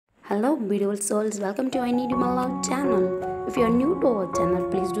Hello beautiful souls, welcome to I Need You My Love channel. If you are new to our channel,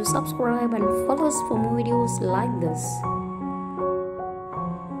 please do subscribe and follow us for more videos like this.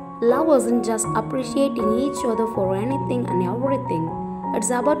 Love isn't just appreciating each other for anything and everything. It's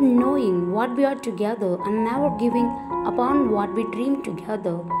about knowing what we are together and never giving upon what we dream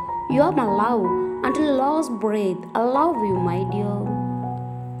together. You are my love until last breath. I love you, my dear.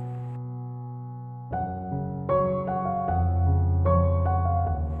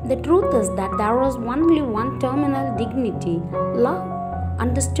 The truth is that there is only one terminal dignity, love.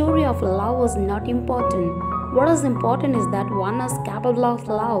 And the story of love is not important. What is important is that one is capable of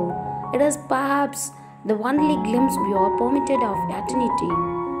love. It is perhaps the only glimpse we are permitted of eternity.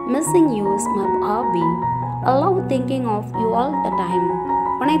 Missing you is my hobby. I love thinking of you all the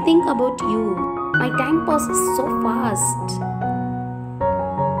time. When I think about you, my time passes so fast.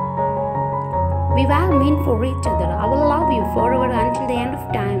 We were meant for each other. I will love you forever until the end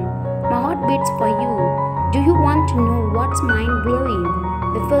of time. My heart beats for you. Do you want to know what's mind-blowing?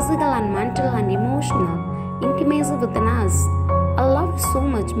 The physical and mental and emotional intimacy within us. I love you so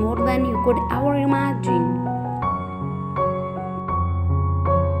much more than you could ever imagine.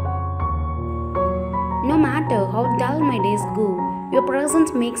 No matter how dull my days go, your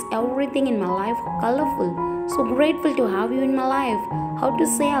presence makes everything in my life colorful. So grateful to have you in my life. How to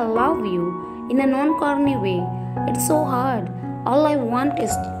say I love you in a non-corny way. It's so hard. All I want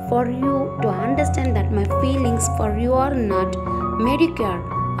is for you to understand that my feelings for you are not mediocre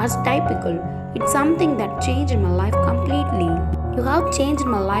or typical. It's something that changed my life completely. You have changed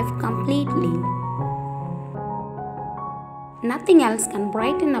my life completely. Nothing else can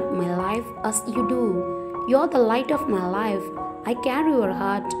brighten up my life as you do. You're the light of my life. I carry your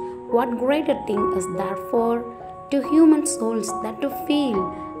heart. What greater thing is there for to human souls than to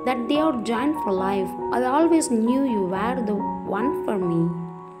feel that they are joined for life? I always knew you were the one for me.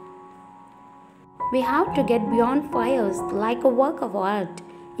 We have to get beyond fires like a work of art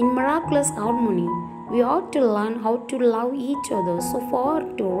in miraculous harmony. We ought to learn how to love each other so far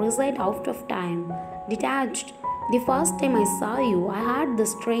to reside out of time, detached. The first time I saw you, I had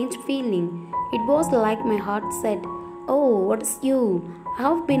this strange feeling. It was like my heart said, "Oh, what is you? I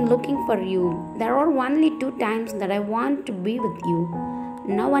have been looking for you. There are only 2 times that I want to be with you.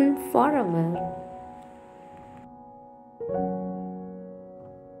 Now and forever."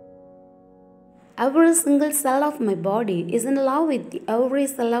 Every single cell of my body is in love with every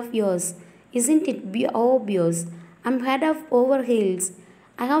cell of yours. Isn't it obvious? I'm head over heels.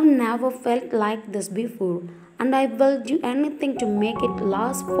 I have never felt like this before, and I will do anything to make it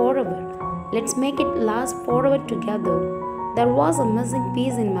last forever. Let's make it last forever together. There was a missing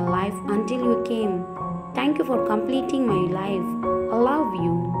piece in my life until you came. Thank you for completing my life. I love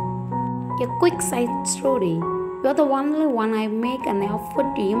you. A quick side story. You're the only one I make an effort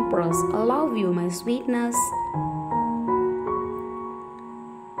to impress. I love you, my sweetness.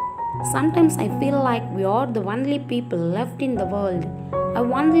 Sometimes I feel like we are the only people left in the world. I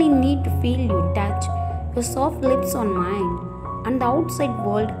only need to feel you touch your soft lips on mine, and the outside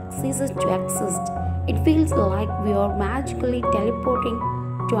world ceases to exist. It feels like we are magically teleporting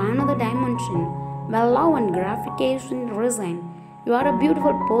to another dimension where love and gratification reside. You are a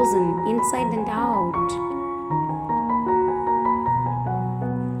beautiful person inside and out.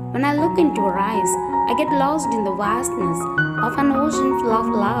 When I look into your eyes, I get lost in the vastness of an ocean full of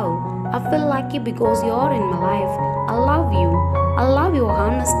love. I feel lucky because you are in my life. I love you. I love your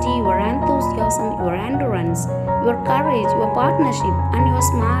honesty, your enthusiasm, your endurance, your courage, your partnership, and your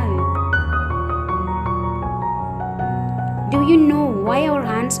smile. Do you know why our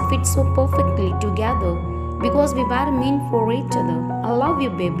hands fit so perfectly together? Because we were meant for each other. I love you,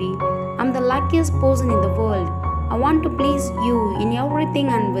 baby. I'm the luckiest person in the world. I want to please you in everything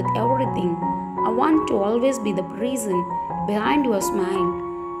and with everything. I want to always be the reason behind your smile.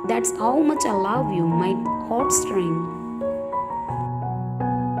 That's how much I love you, my heartstring.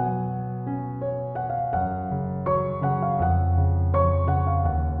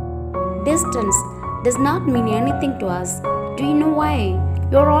 Distance does not mean anything to us. Do you know why?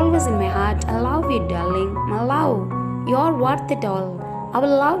 You're always in my heart. I love you, darling. My love, you're worth it all. I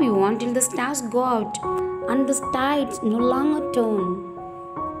will love you until the stars go out and the tides no longer turn.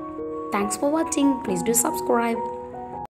 Thanks for watching. Please do subscribe.